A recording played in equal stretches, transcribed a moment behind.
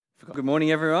Good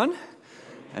morning, everyone,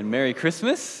 and Merry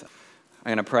Christmas.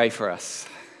 I'm going to pray for us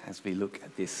as we look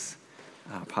at this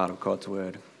part of God's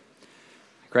Word.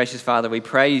 Gracious Father, we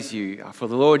praise you for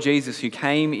the Lord Jesus who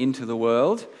came into the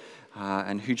world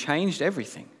and who changed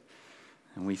everything.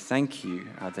 And we thank you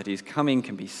that his coming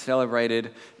can be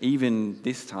celebrated even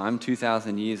this time,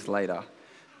 2,000 years later.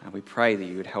 And we pray that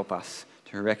you would help us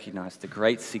to recognize the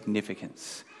great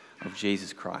significance of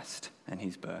Jesus Christ and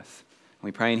his birth. And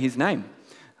we pray in his name.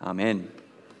 Amen.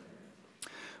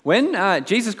 When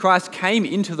Jesus Christ came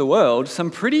into the world,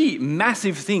 some pretty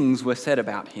massive things were said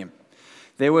about him.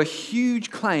 There were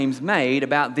huge claims made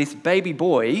about this baby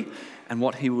boy and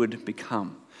what he would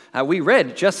become. We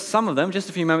read just some of them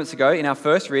just a few moments ago in our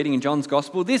first reading in John's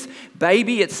Gospel. This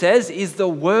baby, it says, is the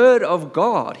Word of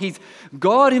God. He's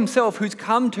God himself who's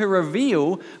come to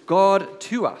reveal God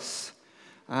to us.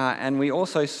 And we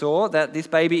also saw that this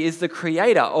baby is the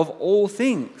creator of all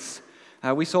things.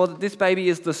 We saw that this baby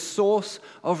is the source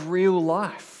of real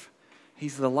life.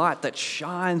 He's the light that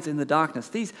shines in the darkness.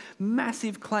 These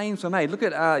massive claims were made. Look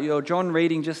at your John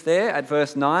reading just there at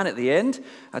verse 9 at the end.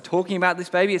 Talking about this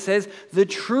baby, it says, "The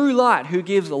true light who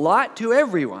gives light to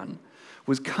everyone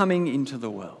was coming into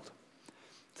the world."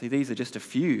 See, these are just a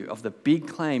few of the big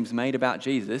claims made about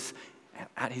Jesus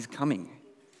at his coming.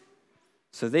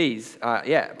 So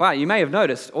but you may have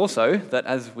noticed also that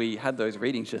as we had those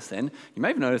readings just then, you may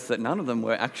have noticed that none of them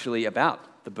were actually about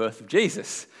the birth of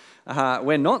Jesus.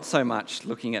 We're not so much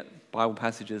looking at Bible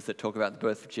passages that talk about the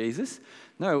birth of Jesus.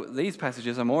 No, these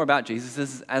passages are more about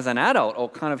Jesus as an adult, or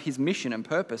kind of his mission and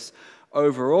purpose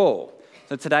overall.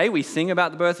 So today we sing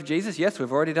about the birth of Jesus. Yes,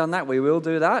 we've already done that. We will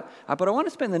do that. But I want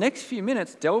to spend the next few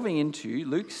minutes delving into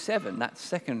Luke 7, that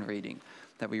second reading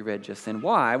that we read just then.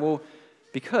 Why? Well,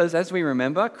 because as we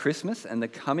remember Christmas and the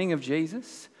coming of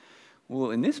Jesus,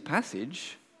 well, in this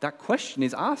passage, that question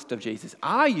is asked of Jesus.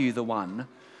 Are you the one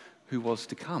who was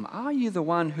to come? Are you the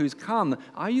one who's come?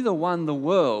 Are you the one the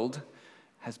world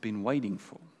has been waiting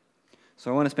for? So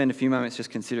I want to spend a few moments just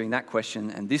considering that question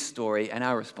and this story and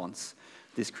our response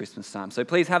this Christmas time. So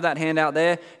please have that handout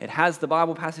there. It has the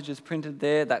Bible passages printed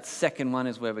there. That second one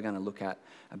is where we're going to look at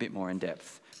a bit more in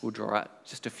depth. We'll draw out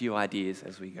just a few ideas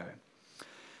as we go.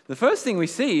 The first thing we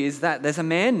see is that there's a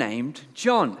man named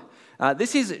John.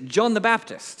 This is John the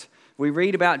Baptist. We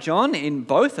read about John in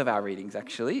both of our readings,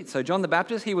 actually. So John the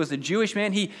Baptist, he was a Jewish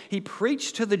man. He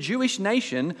preached to the Jewish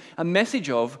nation a message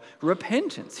of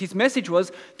repentance. His message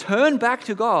was, turn back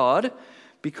to God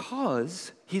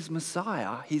because his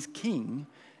Messiah, his King,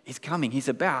 is coming. He's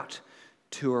about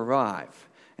to arrive.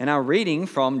 And our reading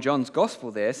from John's Gospel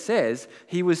there says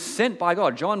he was sent by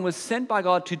God. John was sent by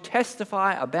God to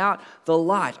testify about the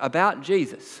light, about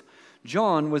Jesus.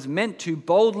 John was meant to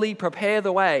boldly prepare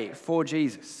the way for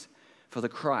Jesus, for the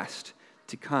Christ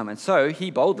to come. And so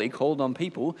he boldly called on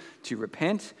people to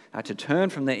repent, to turn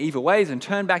from their evil ways and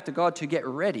turn back to God to get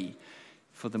ready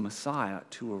for the Messiah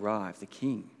to arrive, the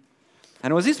King. And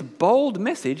it was this bold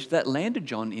message that landed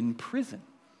John in prison.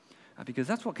 Because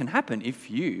that's what can happen if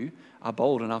you are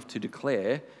bold enough to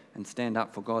declare and stand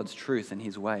up for God's truth and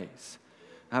his ways.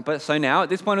 But so now, at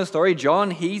this point of the story,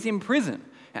 John, he's in prison.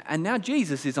 And now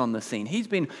Jesus is on the scene. He's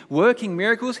been working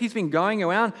miracles. He's been going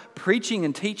around preaching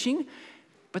and teaching.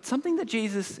 But something that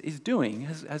Jesus is doing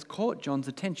has caught John's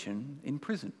attention in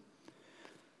prison.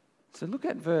 So look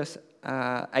at verse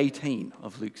 18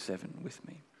 of Luke 7 with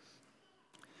me.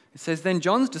 It says, "Then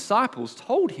John's disciples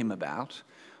told him about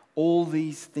all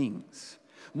these things."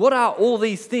 What are all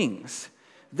these things?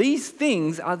 These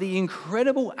things are the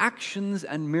incredible actions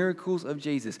and miracles of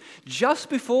Jesus. Just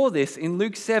before this, in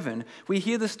Luke 7, we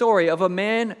hear the story of a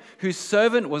man whose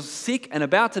servant was sick and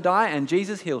about to die, and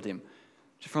Jesus healed him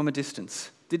from a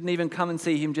distance. Didn't even come and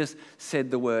see him, just said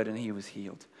the word and he was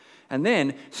healed. And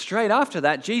then, straight after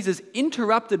that, Jesus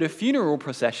interrupted a funeral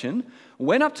procession,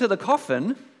 went up to the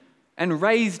coffin, and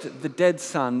raised the dead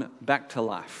son back to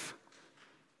life.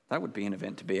 That would be an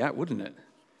event to be at, wouldn't it?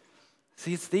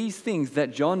 See, it's these things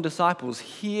that John's disciples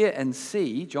hear and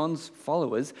see, John's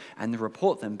followers, and they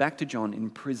report them back to John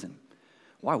in prison.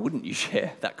 Why wouldn't you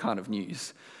share that kind of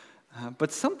news?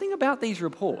 But something about these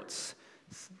reports,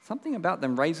 something about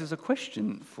them raises a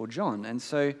question for John. And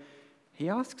so he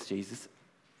asks Jesus,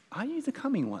 are you the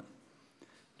coming one?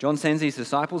 John sends his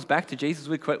disciples back to Jesus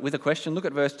with a question. Look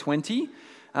at verse 20.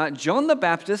 John the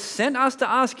Baptist sent us to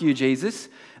ask you, Jesus,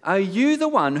 are you the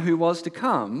one who was to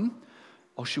come,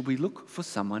 or should we look for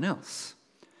someone else?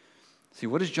 See,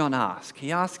 what does John ask?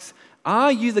 He asks,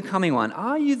 are you the coming one?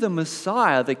 Are you the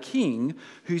Messiah, the King,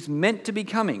 who's meant to be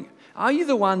coming? Are you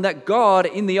the one that God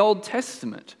in the Old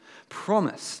Testament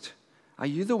promised? Are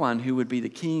you the one who would be the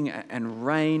King and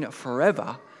reign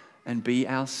forever and be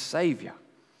our Savior.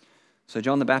 So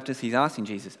John the Baptist, he's asking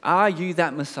Jesus, are you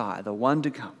that Messiah, the one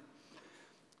to come?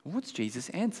 What's Jesus'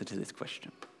 answer to this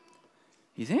question?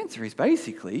 His answer is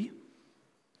basically,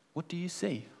 what do you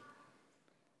see?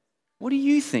 What do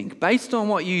you think based on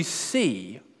what you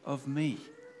see of me?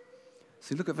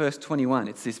 So look at verse 21.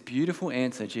 It's this beautiful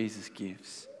answer Jesus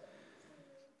gives.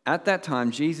 At that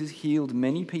time, Jesus healed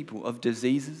many people of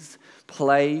diseases,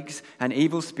 plagues, and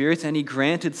evil spirits, and he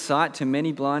granted sight to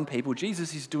many blind people.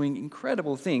 Jesus is doing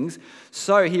incredible things.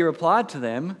 So he replied to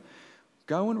them,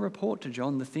 go and report to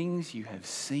John the things you have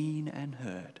seen and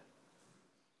heard.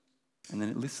 And then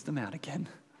it lists them out again.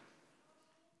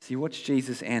 See, what's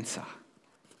Jesus' answer?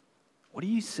 What do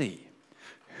you see?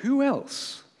 Who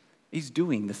else is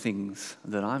doing the things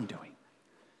that I'm doing?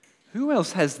 Who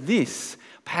else has this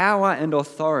power and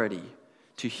authority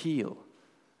to heal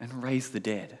and raise the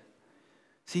dead?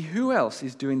 See, who else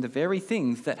is doing the very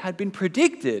things that had been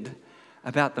predicted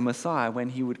about the Messiah when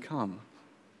he would come?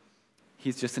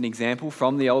 Here's just an example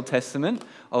from the Old Testament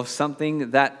of some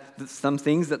things that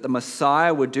the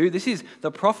Messiah would do. This is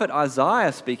the prophet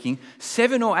Isaiah speaking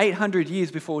 700 or 800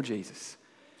 years before Jesus.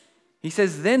 He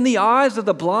says, then the eyes of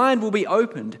the blind will be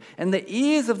opened, and the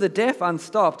ears of the deaf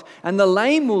unstopped, and the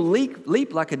lame will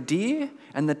leap like a deer,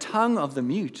 and the tongue of the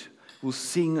mute will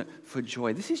sing for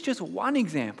joy. This is just one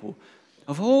example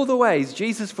of all the ways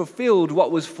Jesus fulfilled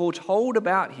what was foretold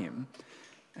about him.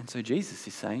 And so Jesus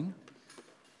is saying,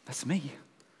 that's me.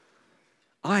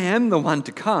 I am the one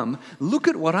to come. Look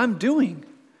at what I'm doing.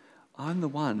 I'm the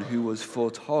one who was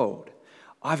foretold.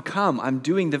 I've come. I'm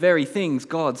doing the very things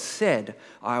God said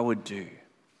I would do.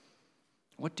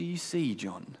 What do you see,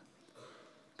 John?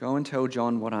 Go and tell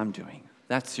John what I'm doing.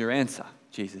 That's your answer,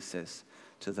 Jesus says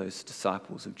to those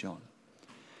disciples of John.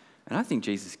 And I think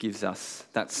Jesus gives us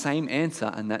that same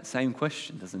answer and that same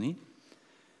question, doesn't he?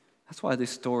 That's why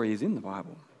this story is in the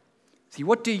Bible. See,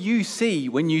 what do you see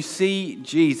when you see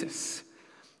Jesus?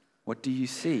 What do you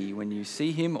see when you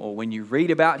see him or when you read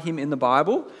about him in the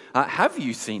Bible? Have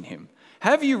you seen him?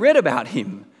 Have you read about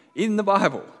him in the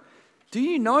Bible? Do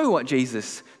you know what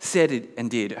Jesus said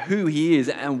and did, who he is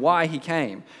and why he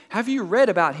came? Have you read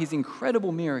about his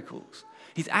incredible miracles,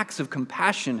 his acts of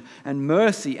compassion and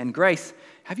mercy and grace?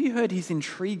 Have you heard his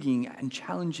intriguing and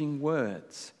challenging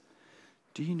words?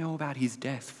 Do you know about his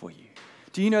death for you?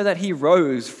 Do you know that he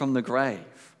rose from the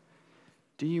grave?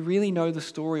 Do you really know the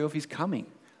story of his coming?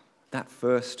 That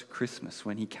first Christmas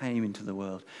when he came into the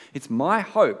world. It's my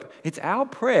hope, it's our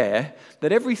prayer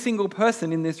that every single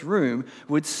person in this room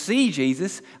would see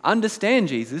Jesus, understand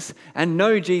Jesus, and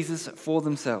know Jesus for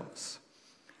themselves.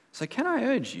 So can I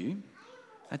urge you,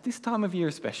 at this time of year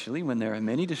especially, when there are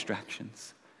many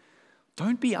distractions,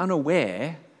 don't be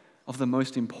unaware of the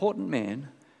most important man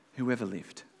who ever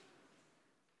lived.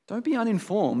 Don't be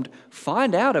uninformed.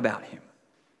 Find out about him.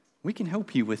 We can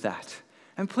help you with that.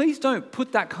 And please don't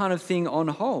put that kind of thing on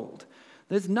hold.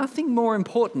 There's nothing more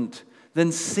important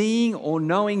than seeing or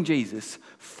knowing Jesus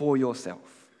for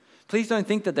yourself. Please don't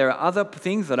think that there are other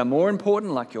things that are more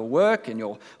important, like your work and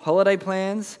your holiday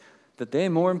plans, that they're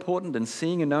more important than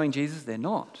seeing and knowing Jesus. They're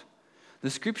not. The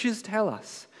scriptures tell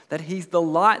us that he's the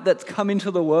light that's come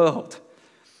into the world.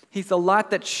 He's the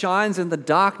light that shines in the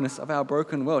darkness of our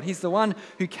broken world. He's the one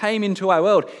who came into our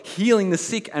world, healing the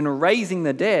sick and raising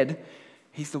the dead.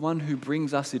 He's the one who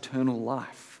brings us eternal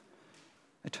life.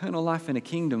 Eternal life in a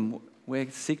kingdom where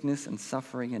sickness and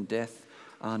suffering and death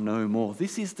are no more.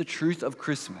 This is the truth of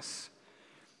Christmas,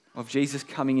 of Jesus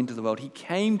coming into the world. He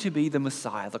came to be the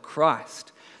Messiah, the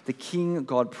Christ, the King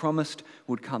God promised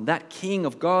would come. That King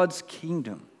of God's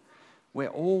kingdom, where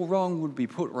all wrong would be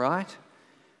put right,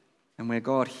 and where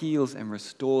God heals and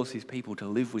restores his people to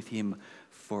live with him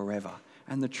forever.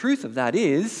 And the truth of that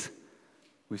is,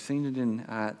 we've seen it in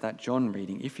that John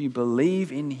reading, if you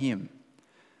believe in him,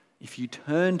 if you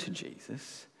turn to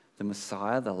Jesus, the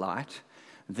Messiah, the light,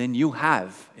 then you'll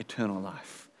have eternal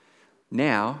life,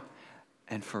 now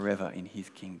and forever in his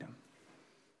kingdom,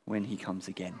 when he comes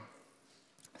again.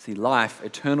 See, life,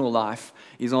 eternal life,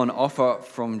 is on offer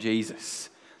from Jesus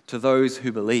to those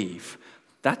who believe.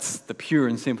 That's the pure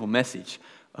and simple message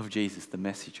of Jesus, the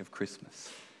message of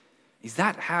Christmas. Is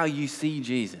that how you see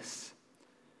Jesus?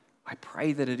 I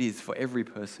pray that it is for every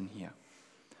person here.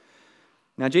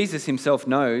 Now, Jesus himself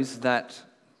knows that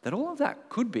all of that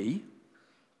probably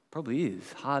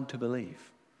is hard to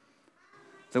believe.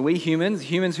 So we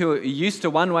humans who are used to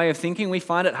one way of thinking, we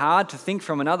find it hard to think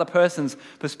from another person's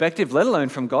perspective, let alone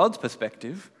from God's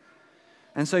perspective.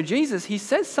 And so Jesus, he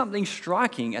says something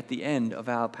striking at the end of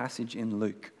our passage in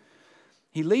Luke.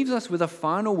 He leaves us with a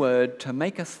final word to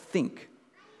make us think.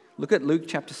 Look at Luke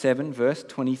chapter 7, verse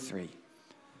 23.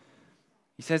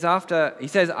 After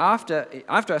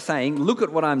saying, look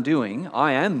at what I'm doing,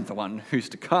 I am the one who's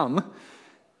to come,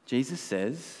 Jesus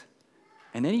says,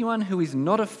 and anyone who is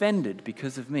not offended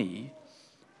because of me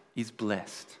is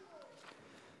blessed.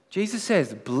 Jesus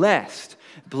says, blessed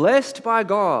by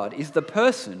God is the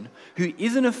person who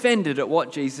isn't offended at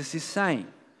what Jesus is saying,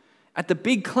 at the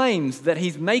big claims that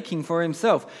he's making for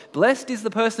himself. Blessed is the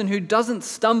person who doesn't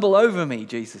stumble over me,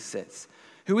 Jesus says,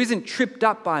 who isn't tripped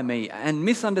up by me and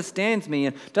misunderstands me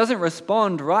and doesn't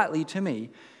respond rightly to me.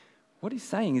 What he's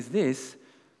saying is this: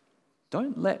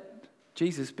 don't let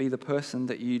Jesus be the person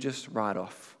that you just write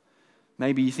off.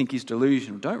 Maybe you think he's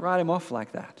delusional. Don't write him off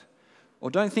like that. Or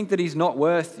don't think that he's not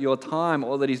worth your time,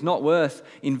 or that he's not worth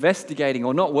investigating,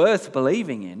 or not worth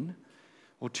believing in,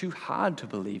 or too hard to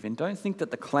believe in. Don't think that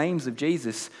the claims of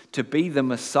Jesus to be the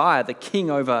Messiah, the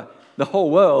King over the whole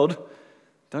world,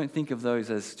 don't think of those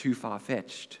as too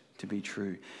far-fetched to be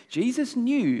true. Jesus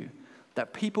knew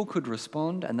that people could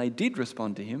respond, and they did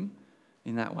respond to him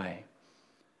in that way.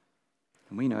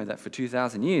 And we know that for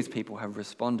 2,000 years, people have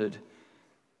responded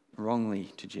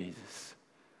wrongly to Jesus.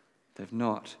 They've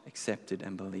not accepted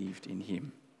and believed in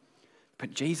him.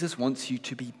 But Jesus wants you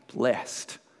to be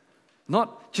blessed.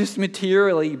 Not just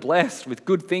materially blessed with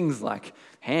good things like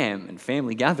ham and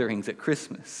family gatherings at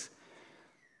Christmas.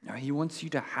 No, he wants you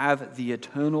to have the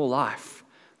eternal life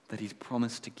that he's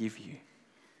promised to give you.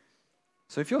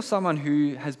 So if you're someone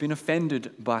who has been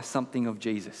offended by something of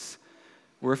Jesus,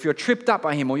 or if you're tripped up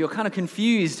by him, or you're kind of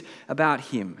confused about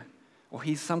him, or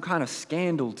he's some kind of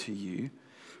scandal to you,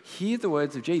 hear the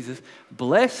words of Jesus.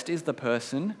 Blessed is the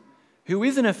person who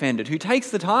isn't offended, who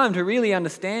takes the time to really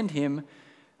understand him,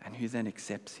 and who then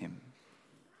accepts him.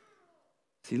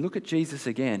 See, look at Jesus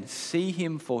again. See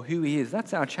him for who he is.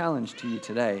 That's our challenge to you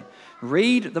today.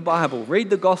 Read the Bible,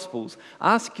 read the Gospels,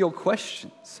 ask your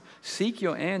questions, seek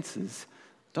your answers.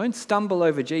 Don't stumble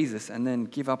over Jesus and then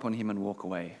give up on him and walk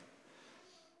away.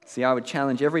 See, I would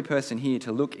challenge every person here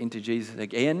to look into Jesus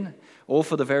again, or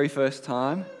for the very first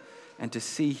time, and to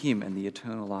see him and the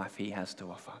eternal life he has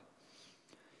to offer.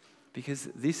 Because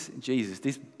this Jesus,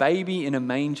 this baby in a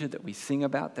manger that we sing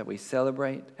about, that we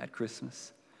celebrate at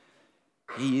Christmas,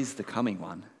 he is the coming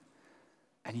one,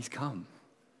 and he's come.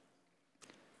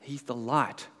 He's the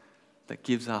light that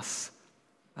gives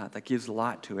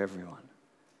light to everyone.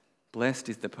 Blessed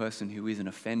is the person who isn't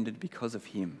offended because of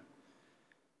him.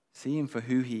 See him for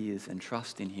who he is and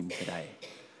trust in him today.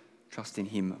 Trust in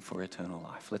him for eternal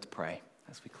life. Let's pray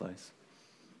as we close.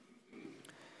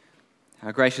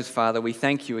 Our gracious Father, we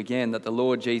thank you again that the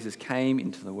Lord Jesus came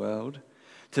into the world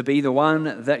to be the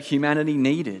one that humanity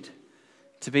needed,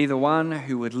 to be the one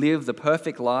who would live the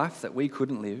perfect life that we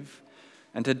couldn't live,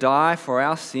 and to die for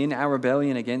our sin, our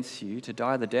rebellion against you, to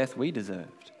die the death we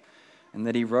deserved, and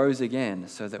that he rose again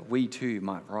so that we too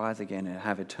might rise again and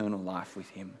have eternal life with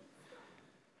him.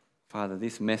 Father,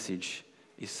 this message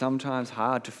is sometimes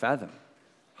hard to fathom,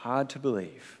 hard to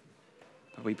believe,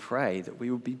 but we pray that we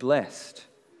will be blessed,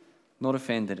 not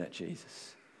offended at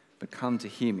Jesus, but come to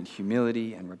him in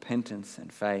humility and repentance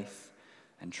and faith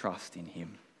and trust in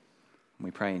him. And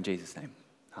we pray in Jesus' name.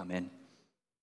 Amen.